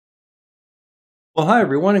Well, hi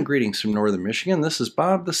everyone, and greetings from Northern Michigan. This is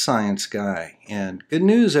Bob the Science Guy, and good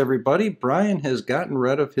news everybody, Brian has gotten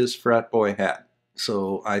rid of his frat boy hat.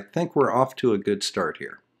 So I think we're off to a good start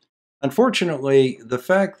here. Unfortunately, the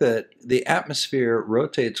fact that the atmosphere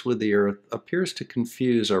rotates with the Earth appears to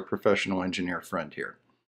confuse our professional engineer friend here.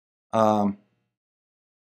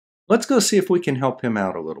 Let's go see if we can help him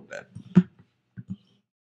out a little bit.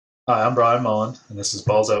 Hi, I'm Brian Mullin, and this is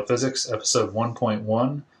Balls Out Physics, episode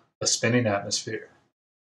 1.1, A Spinning Atmosphere.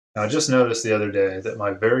 Now, I just noticed the other day that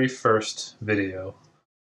my very first video,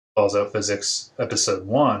 Balls Out Physics, episode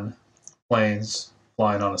 1, Planes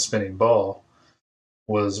Flying on a Spinning Ball,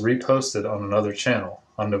 was reposted on another channel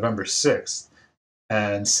on November 6th,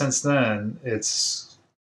 and since then, it's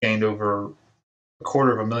gained over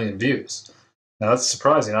 250,000 views. Now, that's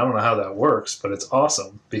surprising. I don't know how that works, but it's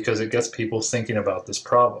awesome because it gets people thinking about this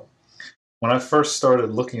problem. When I first started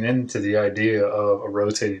looking into the idea of a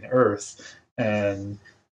rotating Earth and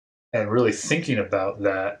really thinking about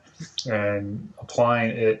that and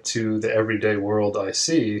applying it to the everyday world I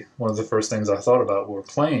see, one of the first things I thought about were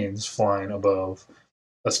planes flying above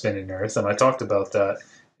a spinning Earth, and I talked about that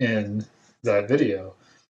in that video.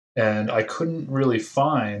 And I couldn't really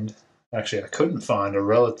find, actually I couldn't find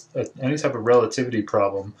any type of relativity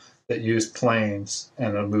problem that used planes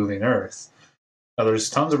and a moving Earth. Now, there's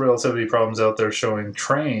tons of relativity problems out there showing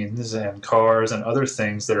trains and cars and other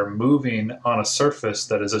things that are moving on a surface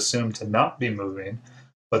that is assumed to not be moving,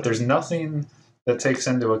 but there's nothing that takes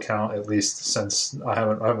into account, at least since I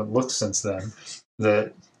haven't looked since then,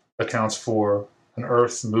 that accounts for an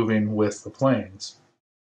Earth moving with the planes.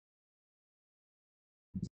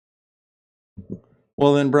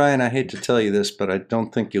 Well then, Brian, I hate to tell you this, but I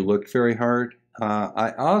don't think you looked very hard.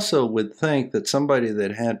 I also would think that somebody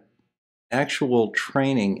that had actual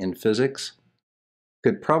training in physics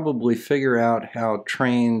could probably figure out how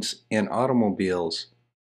trains and automobiles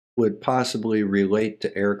would possibly relate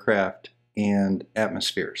to aircraft and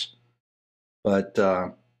atmospheres. But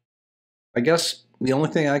I guess the only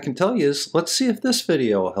thing I can tell you is let's see if this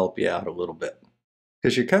video will help you out a little bit.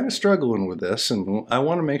 Because you're kind of struggling with this, and I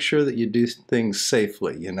want to make sure that you do things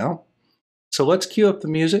safely, you know? So let's cue up the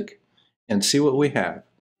music and see what we have.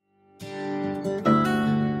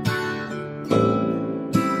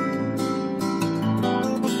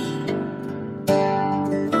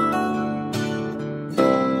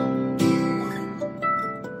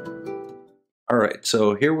 All right,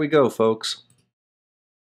 so here we go, folks.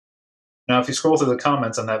 Now, if you scroll through the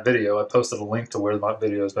comments on that video, I posted a link to where my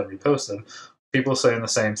video has been reposted. People saying the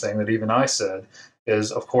same thing that even I said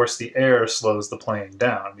is, of course, the air slows the plane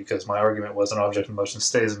down, because my argument was an object in motion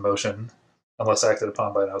stays in motion unless acted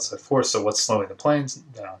upon by an outside force. So what's slowing the planes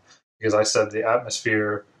down? Because I said the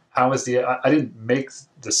atmosphere, I didn't make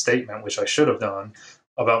the statement, which I should have done,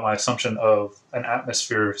 about my assumption of an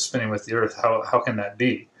atmosphere spinning with the Earth. How can that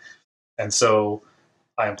be? And so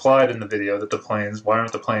I implied in the video that why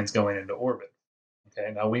aren't the planes going into orbit?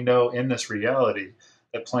 Okay, now we know in this reality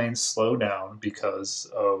that planes slow down because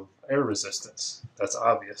of air resistance. That's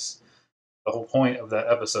obvious. The whole point of that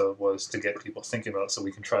episode was to get people thinking about it so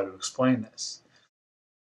we can try to explain this.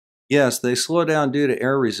 Yes, they slow down due to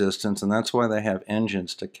air resistance, and that's why they have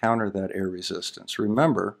engines to counter that air resistance.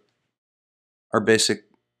 Remember our basic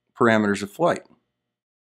parameters of flight.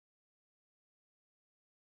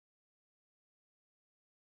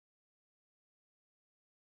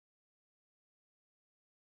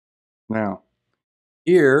 Now,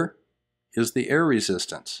 here is the air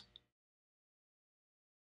resistance.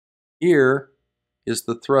 Here is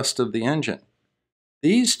the thrust of the engine.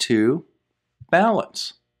 These two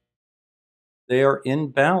balance. They are in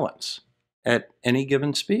balance at any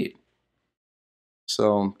given speed.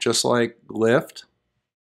 So just like lift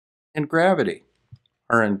and gravity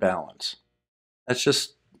are in balance. That's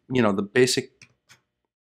just, you know, the basic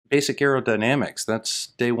aerodynamics. That's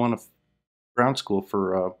day one of ground school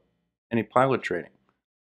for any pilot training.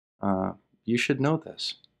 You should know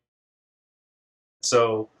this.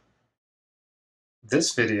 So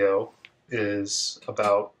this video is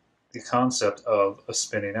about the concept of a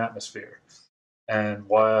spinning atmosphere and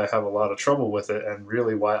why I have a lot of trouble with it, and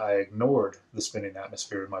really why I ignored the spinning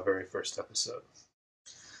atmosphere in my very first episode.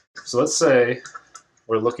 So let's say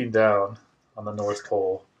we're looking down on the North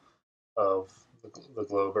Pole of the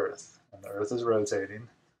globe Earth, and the Earth is rotating,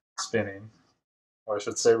 spinning, or I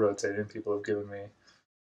should say rotating. People have given me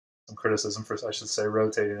some criticism for I should say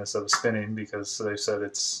rotating instead of spinning, because they said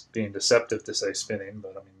it's being deceptive to say spinning,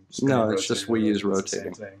 but I mean, spinning, no, it's just we use rotating.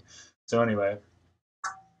 The same thing. So anyway,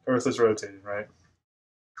 Earth is rotating, right?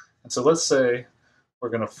 And so let's say we're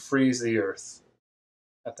going to freeze the Earth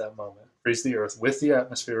at that moment. freeze the Earth with the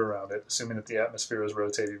atmosphere around it, assuming that the atmosphere is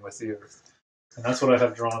rotating with the Earth. And that's what I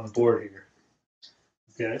have drawn on the board here.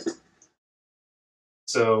 Okay?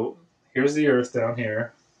 So here's the Earth down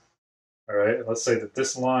here. All right, and let's say that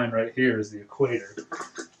this line right here is the equator.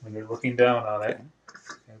 When you're looking down on it,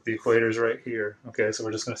 the equator is right here. Okay, so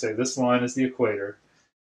we're just going to say this line is the equator,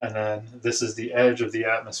 and then this is the edge of the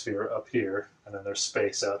atmosphere up here, and then there's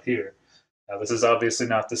space out here. Now, this is obviously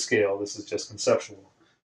not the scale. This is just conceptual.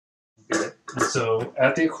 Okay? And so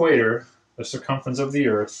at the equator, the circumference of the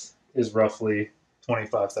Earth is roughly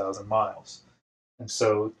 25,000 miles. And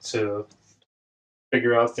so to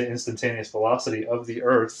figure out the instantaneous velocity of the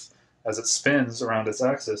Earth as it spins around its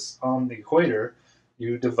axis on the equator,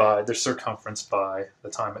 you divide the circumference by the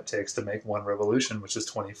time it takes to make one revolution, which is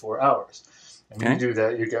 24 hours. And when you do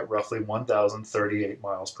that, you get roughly 1,038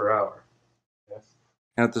 miles per hour. Okay?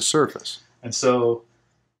 At the surface. And so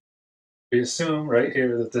we assume right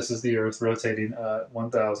here that this is the Earth rotating at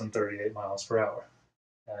 1,038 miles per hour.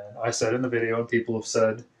 And I said in the video, and people have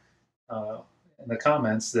said in the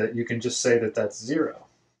comments, that you can just say that that's zero.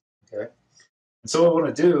 Okay? And so what I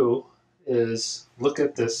want to do is look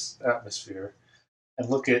at this atmosphere and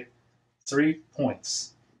look at 3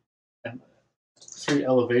 points and 3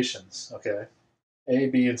 elevations, okay? A,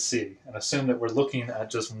 B, and C, and assume that we're looking at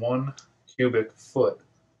just 1 cubic foot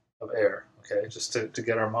of air, okay? Just to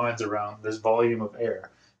get our minds around this volume of air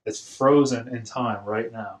that's frozen in time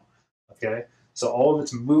right now, okay? So all of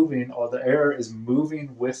it's moving, all the air is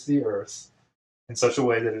moving with the Earth in such a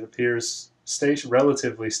way that it appears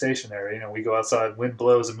relatively stationary. You know, we go outside, wind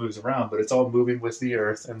blows and moves around, but it's all moving with the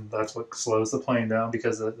Earth, and that's what slows the plane down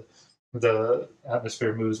because the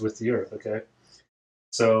atmosphere moves with the Earth, okay?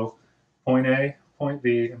 So point A, point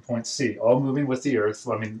B, and point C, all moving with the Earth.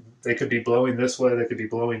 I mean, they could be blowing this way, they could be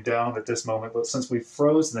blowing down at this moment, but since we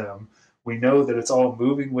froze them, we know that it's all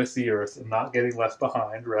moving with the Earth and not getting left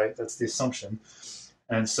behind, right? That's the assumption.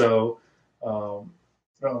 And so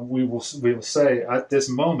we will say at this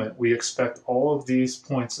moment we expect all of these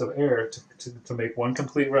points of air to make one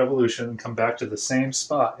complete revolution and come back to the same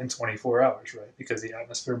spot in 24 hours, right? Because the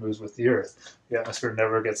atmosphere moves with the Earth. The atmosphere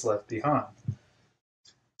never gets left behind.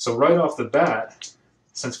 So right off the bat,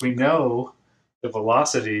 since we know the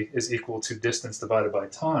velocity is equal to distance divided by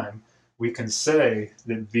time, we can say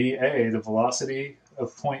that VA, the velocity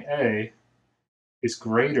of point A, is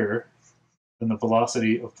greater than the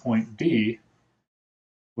velocity of point B,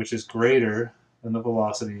 which is greater than the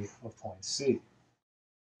velocity of point C.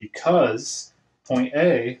 Because point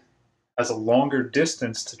A has a longer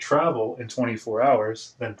distance to travel in 24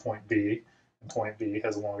 hours than point B, and point B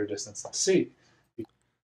has a longer distance than C.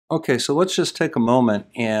 Okay, so let's just take a moment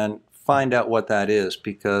and find out what that is,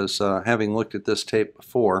 because having looked at this tape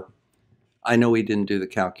before, I know we didn't do the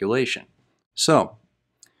calculation. So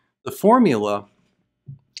the formula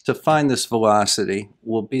to find this velocity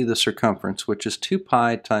will be the circumference, which is 2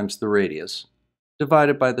 pi times the radius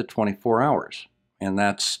divided by the 24 hours. And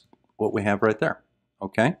that's what we have right there,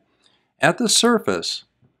 okay? At the surface,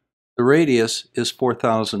 the radius is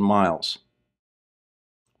 4,000 miles.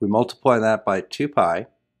 We multiply that by 2 pi,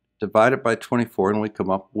 divide it by 24, and we come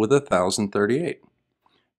up with 1,038.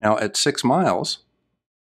 Now at 6 miles,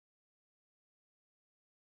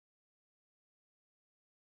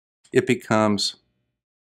 it becomes,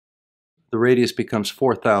 the radius becomes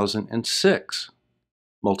 4,006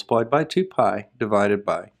 multiplied by 2 pi divided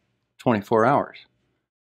by 24 hours.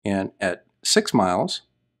 And at 6 miles,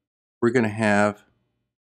 we're going to have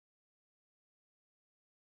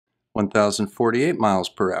 1,048 miles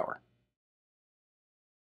per hour.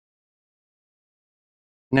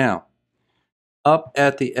 Now, up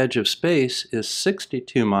at the edge of space is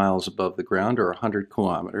 62 miles above the ground, or 100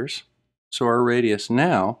 kilometers. So our radius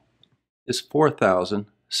now is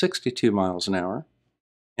 4,062 miles an hour.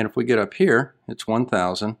 And if we get up here, it's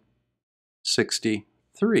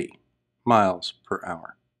 1,063 miles per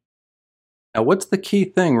hour. Now, what's the key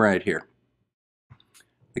thing right here?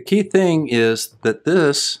 The key thing is that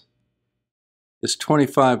this is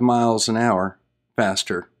 25 miles an hour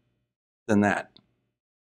faster than that.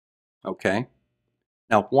 Okay?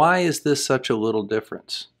 Now, why is this such a little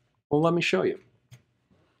difference? Well, let me show you.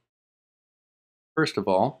 First of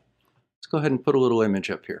all, let's go ahead and put a little image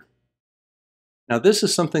up here. Now, this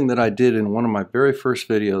is something that I did in one of my very first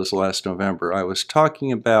videos last November. I was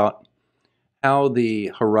talking about how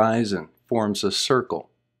the horizon forms a circle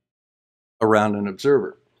around an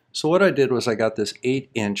observer. So what I did was I got this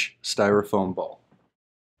 8-inch styrofoam ball.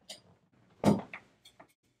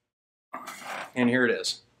 And here it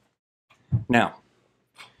is. Now,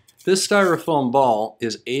 this styrofoam ball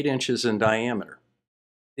is 8 inches in diameter.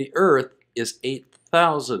 The Earth is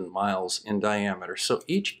 1,000 miles in diameter. So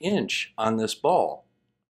each inch on this ball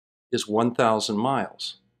is 1,000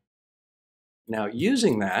 miles. Now,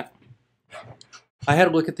 using that, I had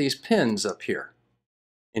to look at these pins up here.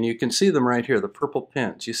 And you can see them right here, the purple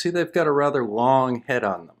pins. You see they've got a rather long head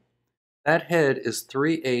on them. That head is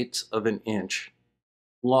 3/8 of an inch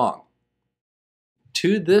long.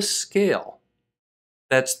 To this scale,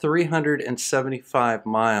 that's 375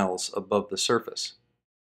 miles above the surface.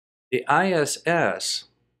 The ISS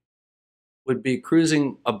would be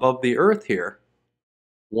cruising above the Earth here,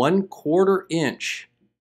 1/4 inch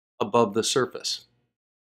above the surface.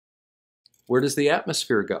 Where does the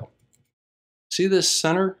atmosphere go? See this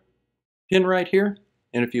center pin right here?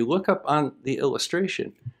 And if you look up on the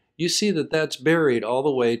illustration, you see that that's buried all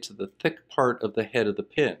the way to the thick part of the head of the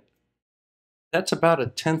pin. That's about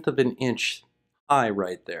 1/10 of an inch high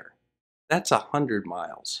right there. That's 100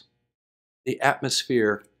 miles. The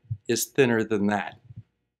atmosphere is thinner than that.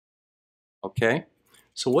 Okay?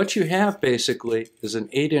 So what you have basically is an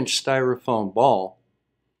 8-inch styrofoam ball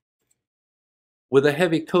with a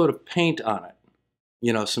heavy coat of paint on it.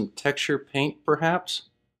 You know, some texture paint perhaps.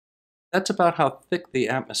 That's about how thick the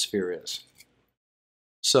atmosphere is.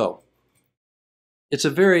 So, it's a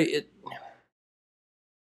very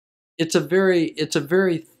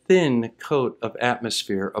thin coat of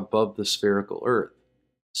atmosphere above the spherical Earth.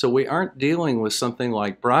 So we aren't dealing with something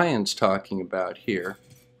like Brian's talking about here,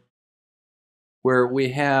 where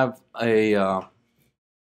we have an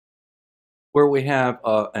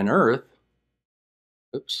Earth.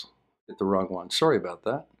 Oops, hit the wrong one. Sorry about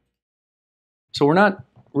that. So we're not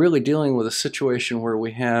really dealing with a situation where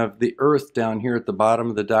we have the Earth down here at the bottom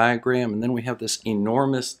of the diagram, and then we have this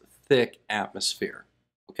enormous thick atmosphere.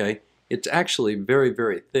 Okay, it's actually very,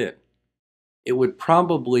 very thin. It would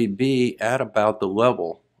probably be at about the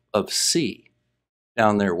level of C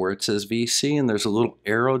down there where it says VC and there's a little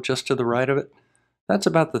arrow just to the right of it. That's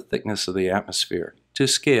about the thickness of the atmosphere to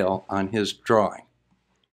scale on his drawing.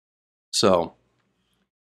 So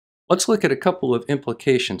let's look at a couple of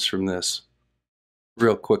implications from this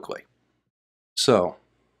real quickly. So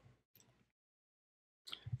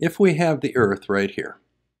if we have the Earth right here,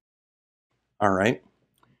 all right,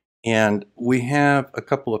 and we have a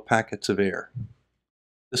couple of packets of air.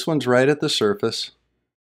 This one's right at the surface.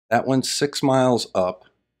 That one's 6 miles up.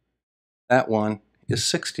 That one is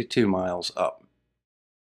 62 miles up.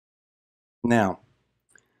 Now,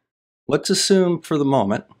 let's assume for the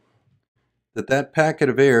moment that that packet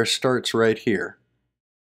of air starts right here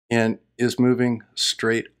and is moving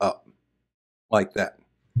straight up like that.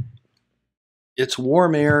 It's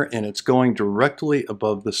warm air and it's going directly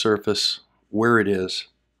above the surface where it is,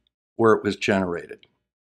 where it was generated.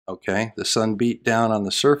 Okay, the sun beat down on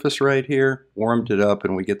the surface right here, warmed it up,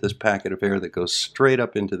 and we get this packet of air that goes straight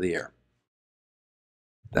up into the air.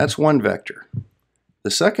 That's one vector.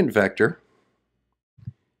 The second vector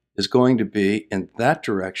is going to be in that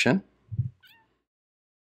direction,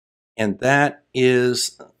 and that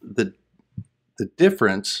is the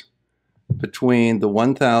difference between the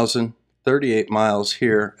 1,038 miles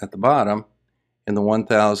here at the bottom and the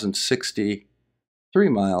 1,063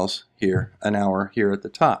 miles here an hour here at the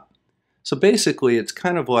top. So basically it's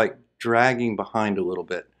kind of like dragging behind a little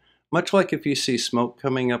bit, much like if you see smoke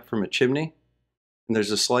coming up from a chimney and there's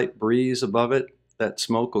a slight breeze above it, that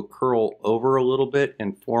smoke will curl over a little bit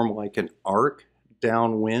and form like an arc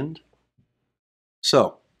downwind.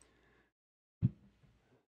 So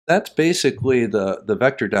that's basically the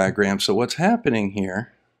vector diagram. So what's happening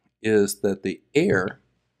here is that the air,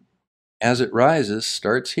 as it rises,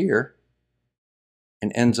 starts here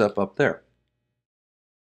and ends up there.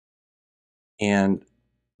 And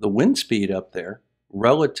the wind speed up there,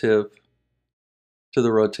 relative to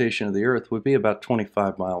the rotation of the Earth, would be about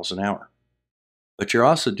 25 miles an hour. But you're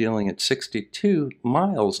also dealing at 62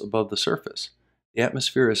 miles above the surface. The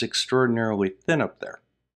atmosphere is extraordinarily thin up there.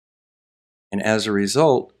 And as a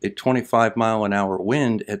result, a 25-mile-an-hour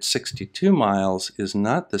wind at 62 miles is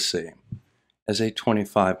not the same as a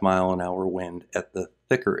 25-mile-an-hour wind at the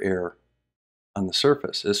thicker air on the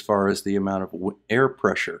surface as far as the amount of air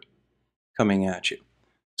pressure coming at you.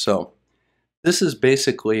 So this is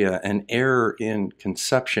basically an error in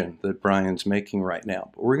conception that Brian's making right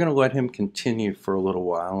now. But we're going to let him continue for a little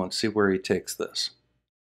while and see where he takes this.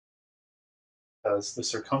 Because the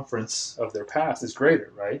circumference of their path is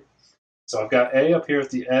greater, right? So I've got A up here at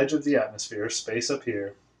the edge of the atmosphere, space up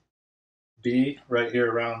here, B right here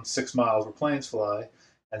around 6 miles where planes fly,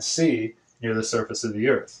 and C near the surface of the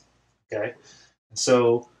Earth. Okay? And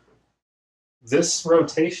so this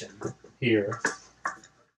rotation here,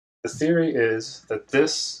 the theory is that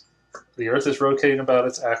the Earth is rotating about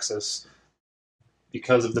its axis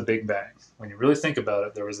because of the Big Bang. When you really think about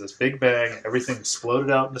it, there was this Big Bang, everything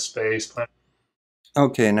exploded out into space.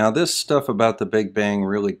 Okay, now this stuff about the Big Bang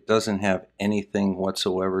really doesn't have anything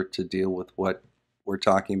whatsoever to deal with what we're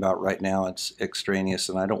talking about right now. It's extraneous,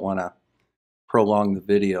 and I don't want to prolong the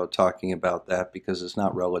video talking about that because it's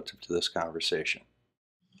not relative to this conversation.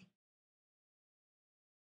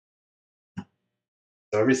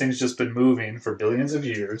 So everything's just been moving for billions of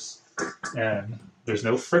years, and there's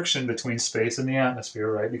no friction between space and the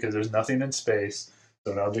atmosphere, right? Because there's nothing in space.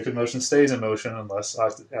 So an object in motion stays in motion unless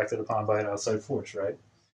acted upon by an outside force, right?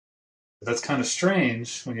 But that's kind of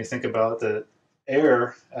strange when you think about that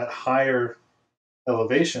air at higher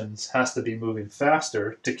elevations has to be moving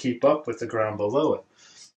faster to keep up with the ground below it.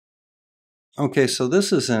 Okay, so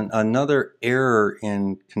this is another error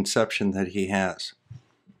in conception that he has.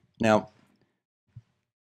 Now,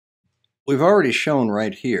 we've already shown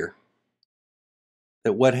right here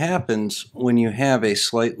that what happens when you have a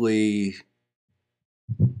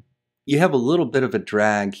little bit of a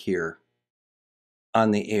drag here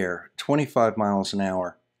on the air, 25 miles an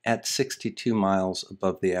hour at 62 miles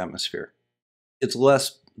above the atmosphere. It's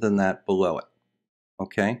less than that below it,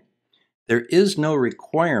 okay? There is no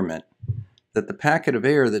requirement that the packet of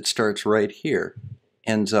air that starts right here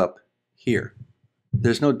ends up here.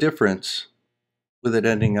 There's no difference with it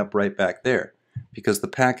ending up right back there because the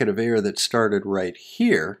packet of air that started right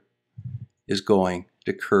here is going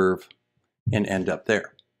to curve and end up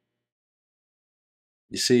there.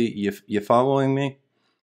 You see, you following me?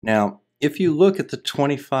 Now, if you look at the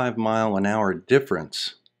 25 mile an hour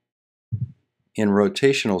difference in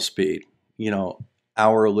rotational speed,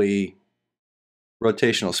 hourly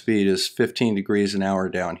rotational speed is 15 degrees an hour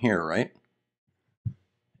down here, right?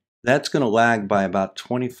 That's going to lag by about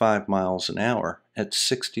 25 miles an hour at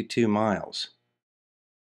 62 miles.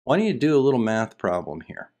 Why don't you do a little math problem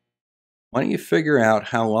here? Why don't you figure out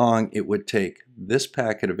how long it would take this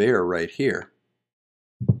packet of air right here?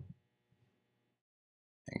 Hang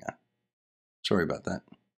on. Sorry about that.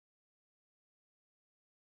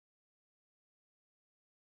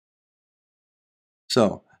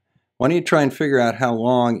 So, why don't you try and figure out how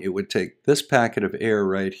long it would take this packet of air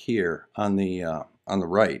right here on the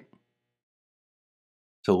right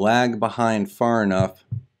to lag behind far enough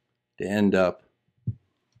to end up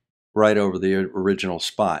right over the original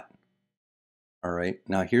spot. All right,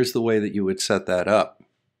 now here's the way that you would set that up.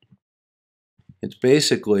 It's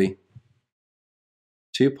basically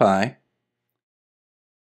 2 pi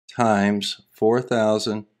times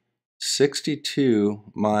 4,062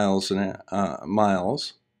 miles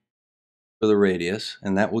for the radius,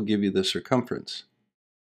 and that will give you the circumference.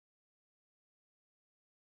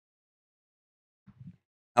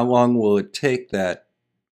 How long will it take that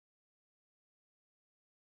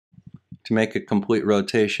to make a complete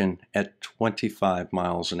rotation at 25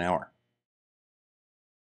 miles an hour?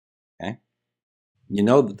 Okay, you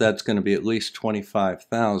know that that's going to be at least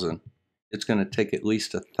 25,000. It's going to take at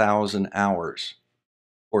least 1,000 hours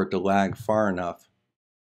for it to lag far enough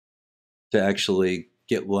to actually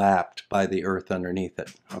get lapped by the Earth underneath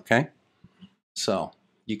it, okay? So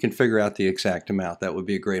you can figure out the exact amount. That would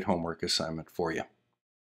be a great homework assignment for you.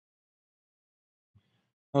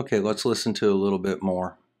 Okay, let's listen to a little bit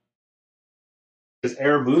more. Because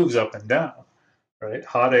air moves up and down, right?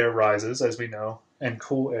 Hot air rises, as we know, and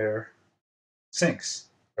cool air sinks,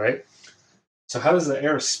 right? So how does the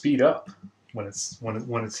air speed up? When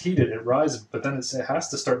it's heated, it rises, but then it has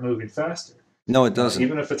to start moving faster. No, it doesn't.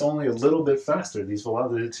 Even if it's only a little bit faster,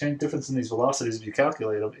 the difference in these velocities, if you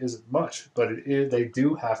calculate them, isn't much. But they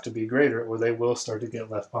do have to be greater, or they will start to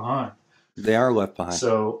get left behind. They are left behind.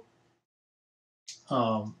 So,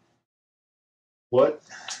 how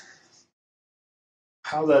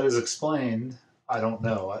that is explained, I don't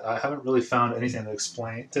know. I haven't really found anything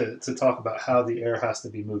to talk about how the air has to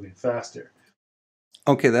be moving faster.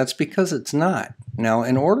 Okay, that's because it's not. Now,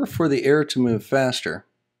 in order for the air to move faster,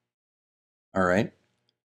 all right,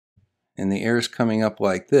 and the air is coming up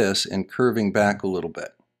like this and curving back a little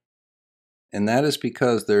bit, and that is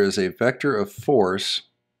because there is a vector of force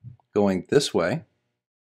going this way,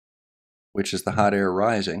 which is the hot air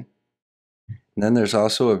rising, and then there's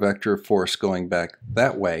also a vector of force going back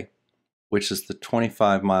that way, which is the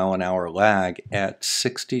 25 mile an hour lag at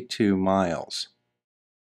 62 miles.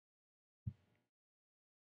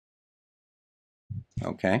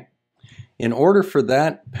 Okay, in order for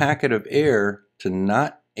that packet of air to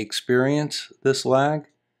not experience this lag,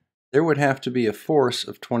 there would have to be a force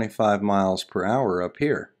of 25 miles per hour up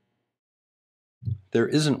here. There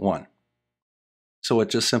isn't one, so it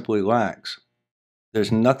just simply lags.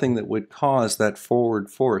 There's nothing that would cause that forward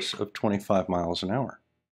force of 25 miles an hour.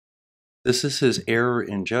 This is his error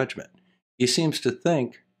in judgment. He seems to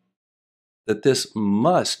think that this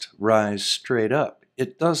must rise straight up.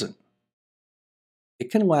 It doesn't. It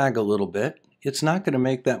can lag a little bit. It's not going to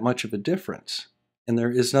make that much of a difference. And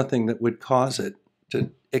there is nothing that would cause it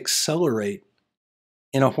to accelerate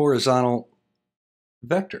in a horizontal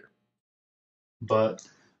vector. But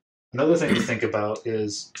another thing to think about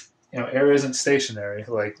is, air isn't stationary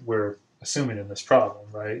like we're assuming in this problem,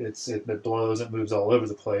 right? It blows, it moves all over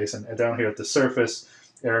the place, and down here at the surface,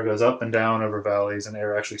 air goes up and down over valleys, and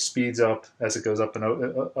air actually speeds up as it goes up and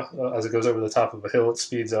as it goes over the top of a hill. It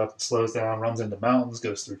speeds up, it slows down, runs into mountains,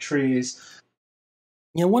 goes through trees.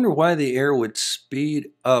 You wonder why the air would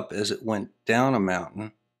speed up as it went down a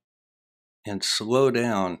mountain and slow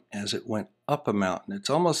down as it went up a mountain. It's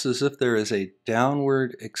almost as if there is a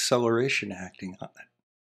downward acceleration acting on it.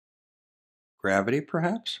 Gravity,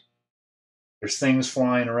 perhaps? There's things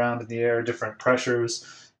flying around in the air, different pressures.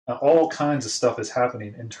 All kinds of stuff is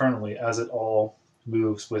happening internally as it all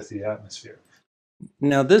moves with the atmosphere.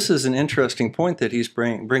 Now, this is an interesting point that he's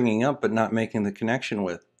bringing up but not making the connection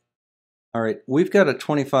with. All right, we've got a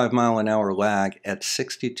 25-mile-an-hour lag at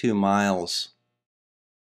 62 miles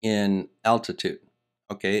in altitude,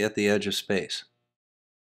 okay, at the edge of space.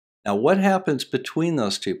 Now, what happens between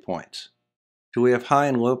those 2 points? Do we have high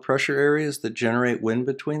and low pressure areas that generate wind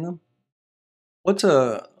between them? What's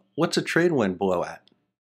a trade wind blow at?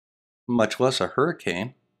 Much less a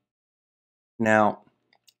hurricane. Now,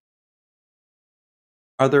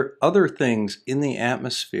 are there other things in the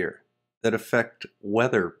atmosphere that affect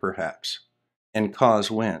weather, perhaps, and cause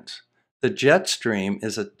winds? The jet stream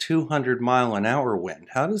is a 200-mile-an-hour wind.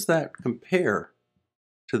 How does that compare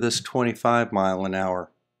to this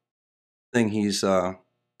 25-mile-an-hour thing he's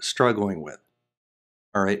struggling with?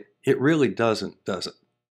 All right, it really doesn't, does it?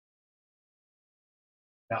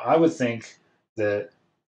 Now, I would think that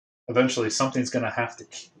eventually something's going to have to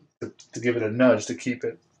give it a nudge to keep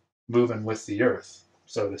it moving with the Earth,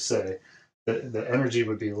 so to say. The energy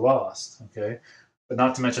would be lost, okay? But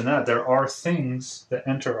not to mention that, there are things that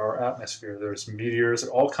enter our atmosphere. There's meteors,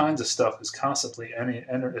 all kinds of stuff is constantly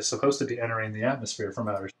is supposed to be entering the atmosphere from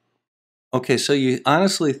outer space. Okay, so you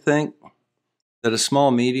honestly think that a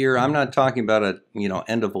small meteor, I'm not talking about a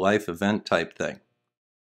end-of-life event type thing.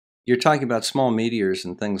 You're talking about small meteors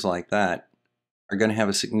and things like that are going to have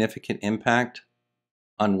a significant impact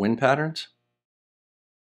on wind patterns?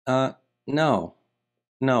 No,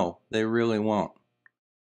 they really won't.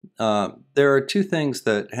 There are 2 things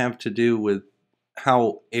that have to do with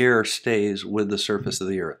how air stays with the surface of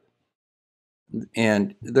the Earth.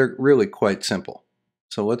 And they're really quite simple.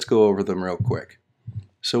 So let's go over them real quick.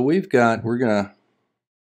 So we're going to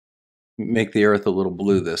make the Earth a little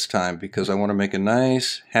blue this time because I want to make a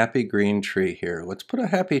nice happy green tree here. Let's put a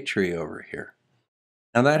happy tree over here.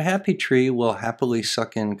 Now that happy tree will happily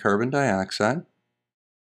suck in carbon dioxide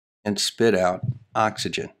and spit out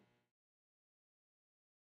oxygen.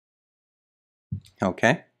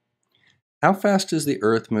 Okay? How fast is the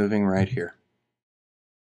Earth moving right here?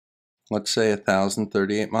 Let's say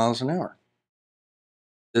 1,038 miles an hour.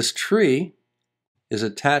 This tree is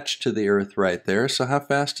attached to the Earth right there, so how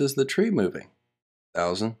fast is the tree moving?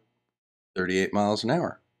 1,038 miles an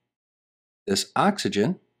hour. This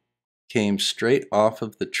oxygen came straight off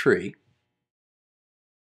of the tree,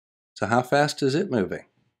 so how fast is it moving?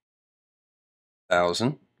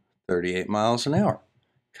 1,038 miles an hour.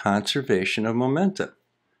 Conservation of momentum.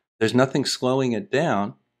 There's nothing slowing it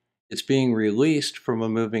down. It's being released from a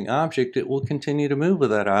moving object. It will continue to move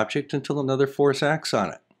with that object until another force acts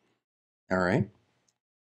on it. All right?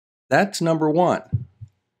 That's number 1.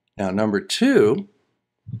 Now, number 2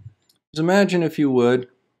 is imagine, if you would,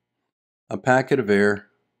 a packet of air,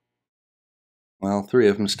 well, 3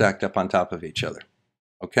 of them stacked up on top of each other.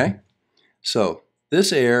 Okay? So,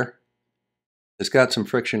 this air has got some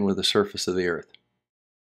friction with the surface of the Earth.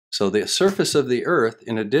 So the surface of the Earth,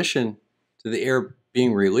 in addition to the air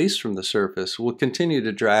being released from the surface, will continue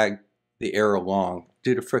to drag the air along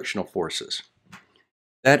due to frictional forces.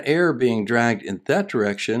 That air being dragged in that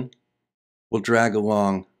direction will drag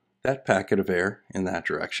along that packet of air in that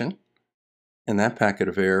direction, and that packet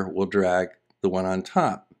of air will drag the one on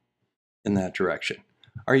top in that direction.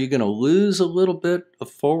 Are you going to lose a little bit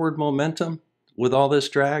of forward momentum with all this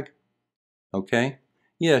drag? Okay?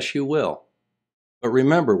 Yes, you will. But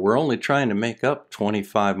remember, we're only trying to make up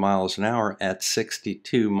 25 miles an hour at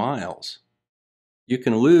 62 miles. You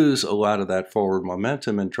can lose a lot of that forward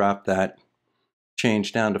momentum and drop that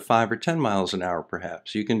change down to 5 or 10 miles an hour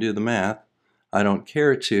perhaps. You can do the math. I don't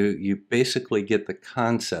care to. You basically get the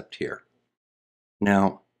concept here.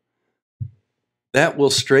 Now, that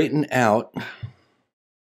will straighten out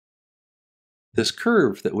this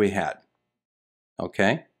curve that we had,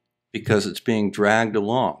 okay? Because it's being dragged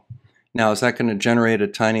along. Now, is that going to generate a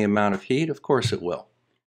tiny amount of heat? Of course it will.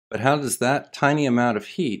 But how does that tiny amount of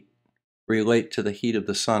heat relate to the heat of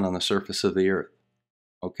the sun on the surface of the Earth?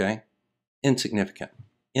 Okay? Insignificant.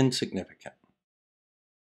 Insignificant.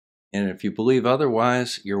 And if you believe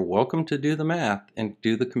otherwise, you're welcome to do the math and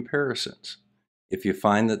do the comparisons. If you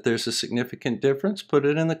find that there's a significant difference, put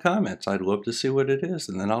it in the comments. I'd love to see what it is,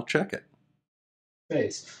 and then I'll check it.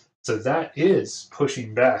 Space. So that is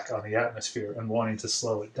pushing back on the atmosphere and wanting to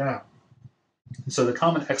slow it down. So the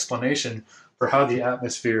common explanation for how the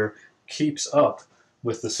atmosphere keeps up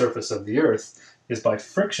with the surface of the Earth is by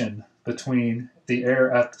friction between the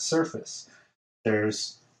air at the surface.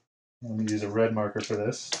 Let me use a red marker for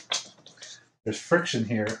this. There's friction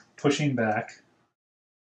here pushing back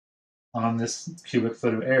on this cubic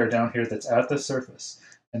foot of air down here that's at the surface.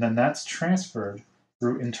 And then that's transferred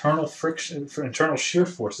through internal friction, for internal shear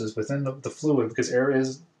forces within the fluid, because air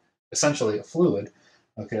is essentially a fluid,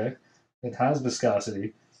 okay? It has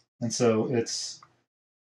viscosity. And so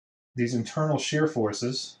these internal shear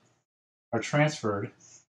forces are transferred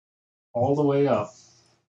all the way up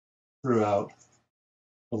throughout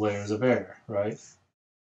the layers of air, right?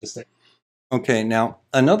 Okay, now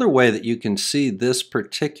another way that you can see this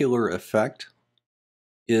particular effect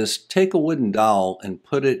is take a wooden dowel and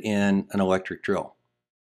put it in an electric drill.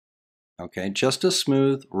 Okay, just a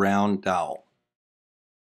smooth, round dowel.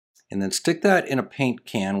 And then stick that in a paint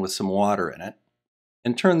can with some water in it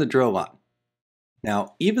and turn the drill on.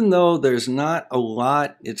 Now, even though there's not a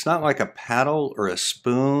lot, it's not like a paddle or a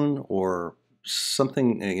spoon or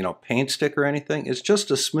something, paint stick or anything. It's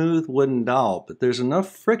just a smooth wooden dowel, but there's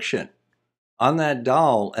enough friction on that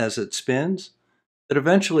dowel as it spins that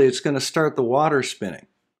eventually it's going to start the water spinning.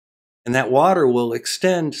 And that water will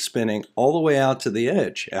extend spinning all the way out to the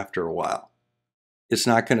edge after a while. It's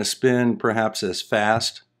not going to spin perhaps as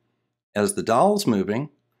fast as the dowel's moving,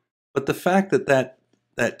 but the fact that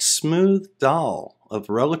that smooth dowel of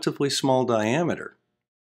relatively small diameter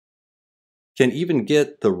can even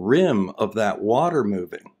get the rim of that water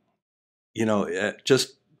moving,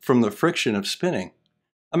 just from the friction of spinning.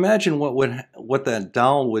 Imagine what that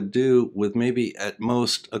dowel would do with maybe at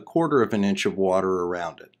most a quarter of an inch of water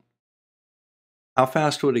around it. How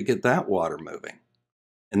fast would it get that water moving?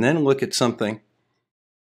 And then look at something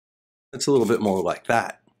that's a little bit more like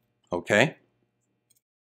that, okay?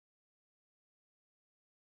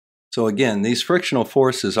 So again, these frictional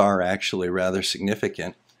forces are actually rather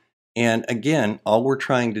significant. And again, all we're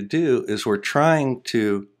trying to do is we're trying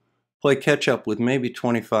to play catch up with maybe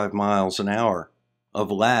 25 miles an hour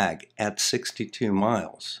of lag at 62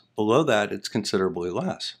 miles. Below that, it's considerably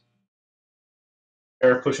less.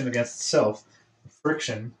 Air pushing against itself,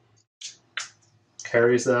 friction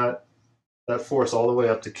carries that force all the way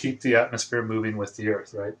up to keep the atmosphere moving with the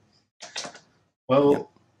Earth, right? Well, yep.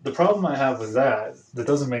 The problem I have with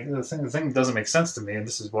the thing doesn't make sense to me, and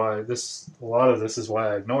this is why a lot of this is why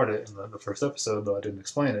I ignored it in the first episode, though I didn't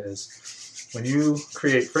explain it, is when you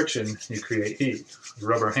create friction, you create heat. You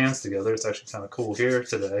rub our hands together. It's actually kind of cool here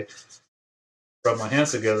today. Rub my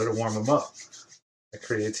hands together to warm them up. It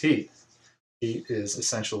creates heat. Heat is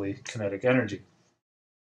essentially kinetic energy.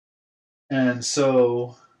 And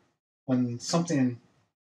so when something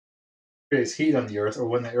creates heat on the Earth, or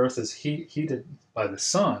when the Earth is heated by the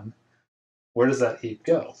sun, where does that heat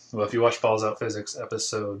go? Well, if you watch Balls Out Physics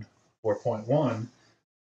episode 4.1,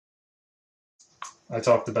 I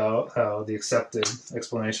talked about how the accepted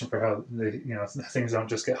explanation for how things don't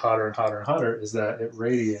just get hotter and hotter and hotter is that it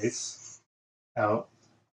radiates out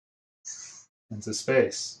into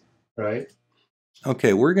space, right?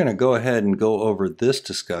 Okay, we're going to go ahead and go over this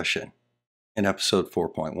discussion in episode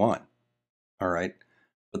 4.1. All right.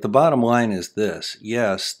 But the bottom line is this.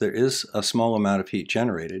 Yes, there is a small amount of heat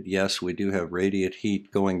generated. Yes, we do have radiant heat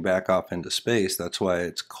going back off into space. That's why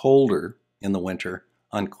it's colder in the winter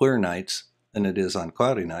on clear nights than it is on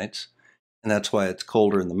cloudy nights. And that's why it's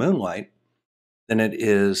colder in the moonlight than it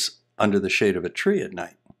is under the shade of a tree at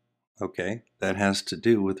night. Okay, that has to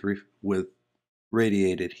do with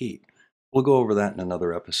radiated heat. We'll go over that in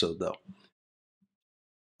another episode, though.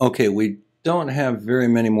 Okay, we don't have very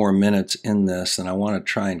many more minutes in this, and I want to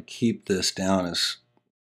try and keep this down as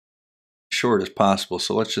short as possible.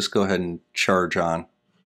 So let's just go ahead and charge on.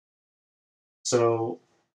 So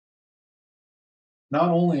not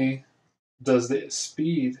only does the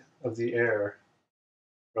speed of the air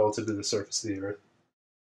relative to the surface of the Earth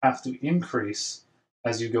have to increase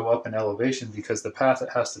as you go up in elevation, because the path it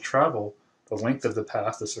has to travel, the length of the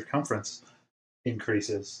path, the circumference,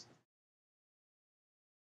 increases.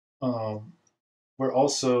 we're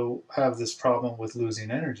also have this problem with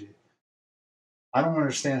losing energy. I don't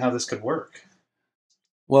understand how this could work.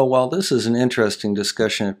 Well, while this is an interesting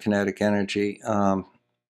discussion of kinetic energy,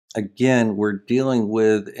 again, we're dealing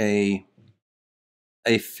with a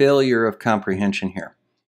failure of comprehension here.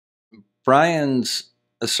 Brian's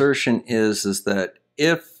assertion is that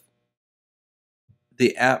if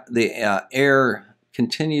the air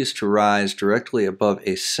continues to rise directly above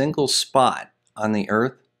a single spot on the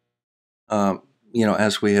Earth,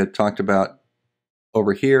 as we had talked about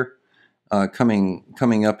over here,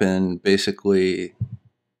 coming up in basically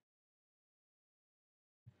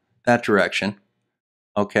that direction,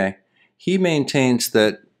 okay, he maintains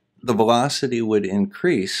that the velocity would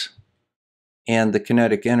increase and the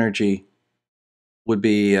kinetic energy would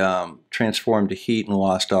be transformed to heat and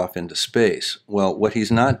lost off into space. Well, what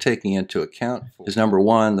he's not taking into account is, number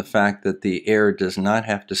one, the fact that the air does not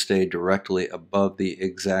have to stay directly above the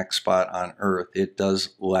exact spot on Earth. It does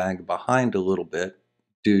lag behind a little bit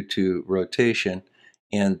due to rotation,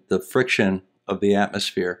 and the friction of the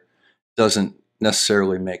atmosphere doesn't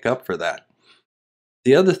necessarily make up for that.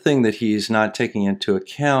 The other thing that he's not taking into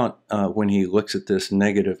account when he looks at this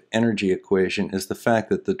negative energy equation is the fact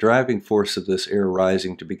that the driving force of this air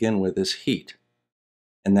rising to begin with is heat.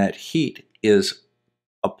 And that heat is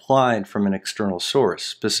applied from an external source,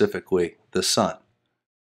 specifically the sun.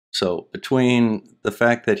 So between the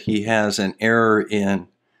fact that he has an error in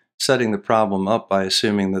setting the problem up by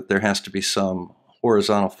assuming that there has to be some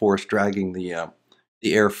horizontal force dragging the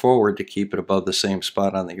air forward to keep it above the same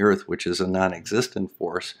spot on the Earth, which is a non-existent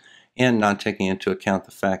force, and not taking into account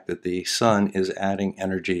the fact that the sun is adding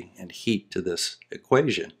energy and heat to this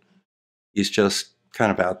equation, he's just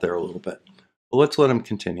kind of out there a little bit. But let's let him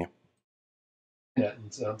continue. Yeah,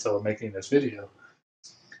 until I'm making this video.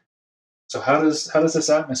 So how does this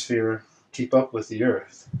atmosphere keep up with the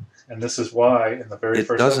Earth? And this is why in the very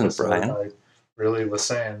first episode, Brian. I really was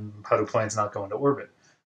saying, how do planes not go into orbit?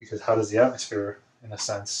 Because how does the atmosphere, in a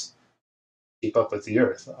sense, keep up with the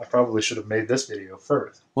Earth? I probably should have made this video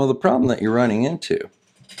first. Well, the problem that you're running into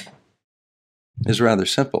is rather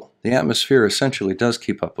simple. The atmosphere essentially does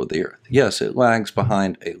keep up with the Earth. Yes, it lags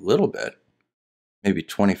behind a little bit, maybe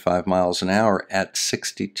 25 miles an hour at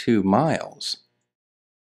 62 miles.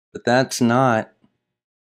 But that's not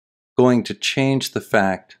going to change the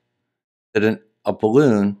fact that a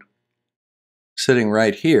balloon sitting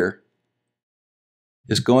right here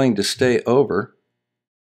is going to stay over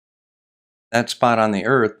that spot on the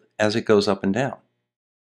Earth as it goes up and down.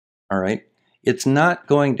 All right? It's not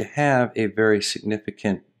going to have a very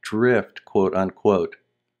significant drift, quote unquote,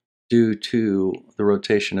 due to the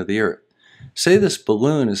rotation of the Earth. Say this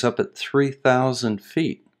balloon is up at 3,000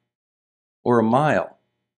 feet or a mile.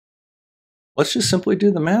 Let's just simply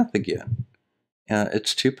do the math again.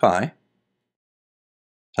 It's 2 pi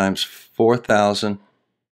times 4,000,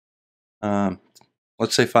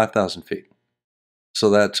 let's say 5,000 feet. So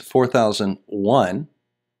that's 4,001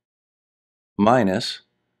 minus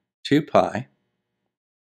 2 pi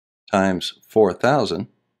times 4,000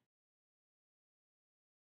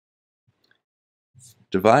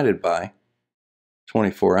 divided by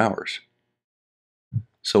 24 hours.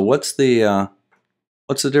 So what's the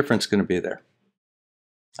difference going to be there?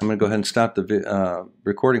 I'm going to go ahead and stop the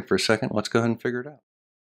recording for a second. Let's go ahead and figure it out.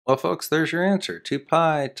 Well, folks, there's your answer. 2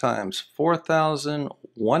 pi times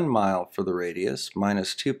 4,001 mile for the radius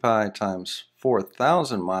minus 2 pi times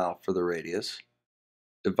 4,000 mile for the radius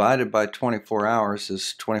divided by 24 hours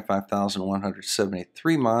is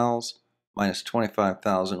 25,173 miles minus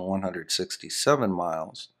 25,167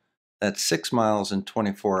 miles. That's 6 miles in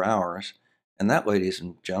 24 hours. And that, ladies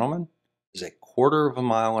and gentlemen, is a 1/4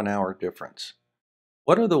 mile an hour difference.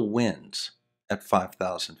 What are the winds at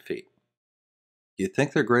 5,000 feet? Do you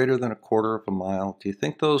think they're greater than a 1/4 mile? Do you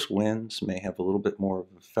think those winds may have a little bit more of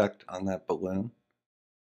an effect on that balloon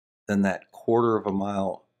than that 1/4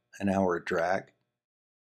 mile an hour drag?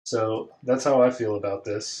 So that's how I feel about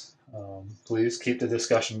this. Please keep the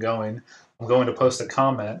discussion going. I'm going to post a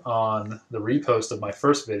comment on the repost of my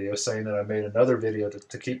first video saying that I made another video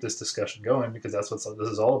to keep this discussion going, because that's what this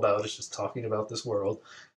is all about. It's just talking about this world.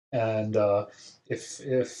 And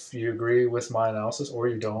if you agree with my analysis, or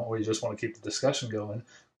you don't, or you just want to keep the discussion going,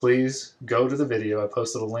 please go to the video. I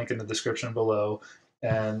posted a link in the description below,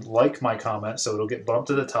 and like my comment so it'll get bumped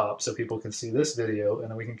to the top so people can see this video, and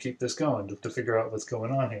then we can keep this going to figure out what's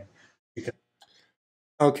going on here.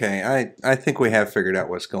 Okay, I think we have figured out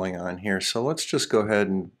what's going on here, so let's just go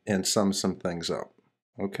ahead and sum some things up.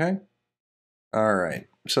 Okay? All right,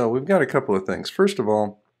 so we've got a couple of things. First of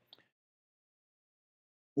all,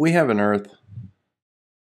 we have an Earth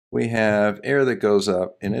we have air that goes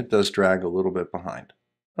up, and it does drag a little bit behind.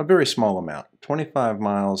 A very small amount, 25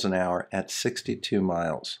 miles an hour at 62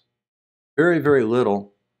 miles. Very, very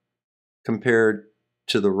little compared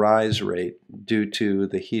to the rise rate due to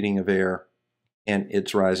the heating of air and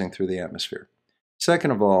it's rising through the atmosphere.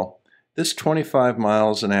 Second of all, this 25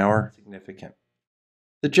 miles an hour is significant.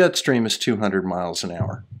 The jet stream is 200 miles an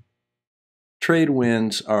hour. Trade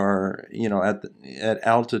winds are, at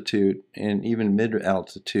altitude and even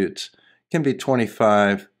mid-altitudes can be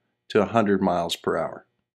 25 to 100 miles per hour.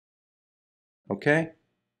 Okay?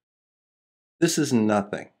 This is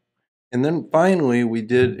nothing. And then finally, we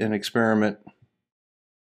did an experiment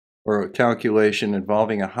or a calculation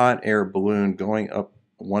involving a hot air balloon going up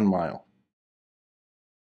 1 mile.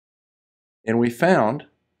 And we found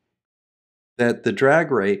that the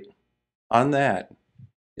drag rate on that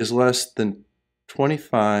is less than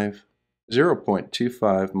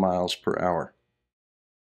 0.25 miles per hour,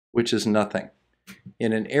 which is nothing.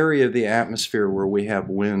 In an area of the atmosphere where we have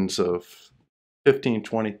winds of 15,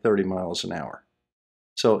 20, 30 miles an hour.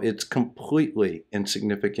 So it's completely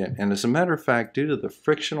insignificant. And as a matter of fact, due to the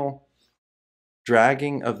frictional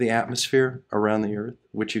dragging of the atmosphere around the Earth,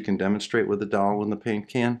 which you can demonstrate with the doll and the paint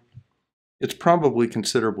can, it's probably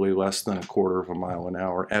considerably less than 1/4 mile an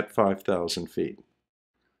hour at 5,000 feet.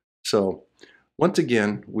 So once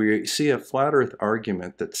again, we see a flat Earth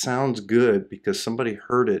argument that sounds good because somebody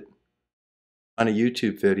heard it on a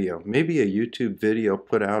YouTube video. Maybe a YouTube video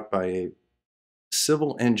put out by a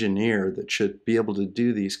civil engineer that should be able to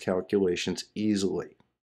do these calculations easily,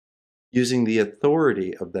 using the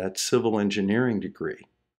authority of that civil engineering degree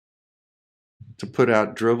to put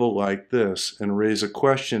out drivel like this and raise a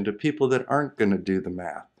question to people that aren't going to do the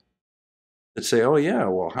math. That say, oh yeah,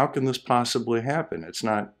 well, how can this possibly happen? It's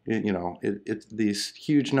not, it's these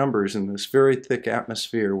huge numbers in this very thick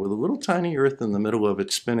atmosphere with a little tiny Earth in the middle of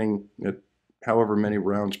it spinning at however many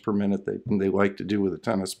rounds per minute they like to do with the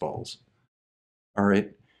tennis balls. All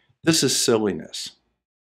right, this is silliness.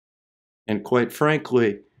 And quite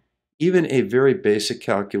frankly, even a very basic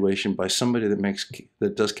calculation by somebody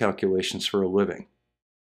that does calculations for a living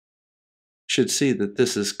should see that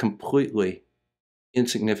this is completely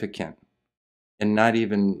insignificant and not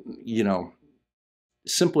even,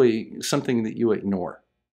 simply something that you ignore.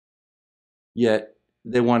 Yet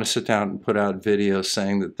they want to sit down and put out videos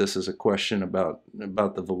saying that this is a question about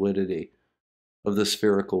the validity of the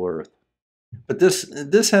spherical Earth. But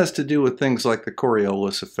this has to do with things like the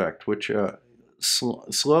Coriolis effect, which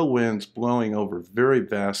slow winds blowing over very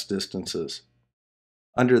vast distances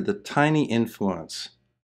under the tiny influence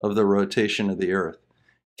of the rotation of the Earth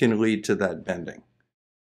can lead to that bending.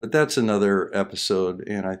 But that's another episode,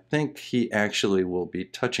 and I think he actually will be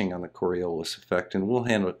touching on the Coriolis effect, and we'll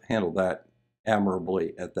handle that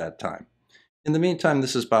admirably at that time. In the meantime,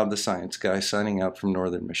 this is Bob the Science Guy signing out from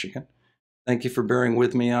Northern Michigan. Thank you for bearing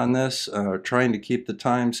with me on this, trying to keep the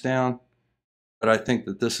times down. But I think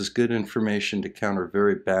that this is good information to counter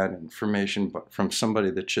very bad information from somebody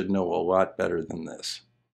that should know a lot better than this.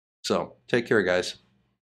 So, take care, guys.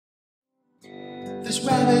 This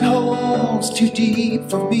rabbit hole's too deep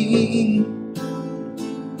for me.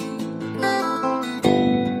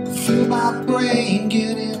 Feel my brain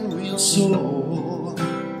getting real sore.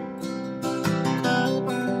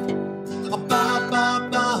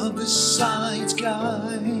 Bob, the Science Guy.